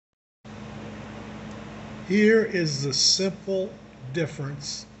Here is the simple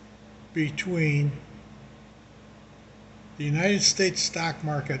difference between the United States stock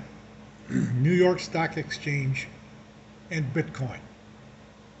market, New York Stock Exchange, and Bitcoin.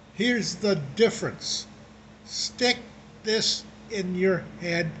 Here's the difference. Stick this in your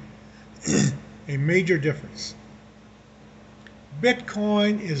head. A major difference.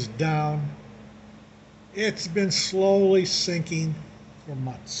 Bitcoin is down. It's been slowly sinking for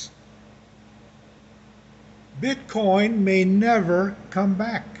months. Bitcoin may never come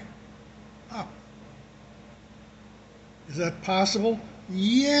back up. Is that possible?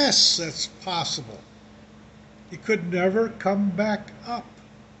 Yes, that's possible. It could never come back up.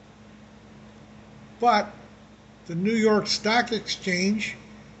 But the New York Stock Exchange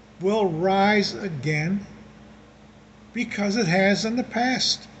will rise again because it has in the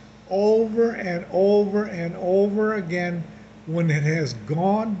past, over and over and over again. When it has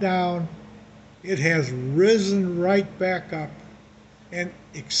gone down, it has risen right back up and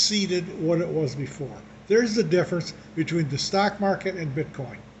exceeded what it was before. There's the difference between the stock market and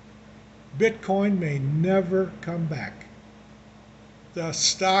Bitcoin. Bitcoin may never come back. The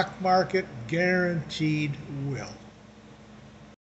stock market guaranteed will.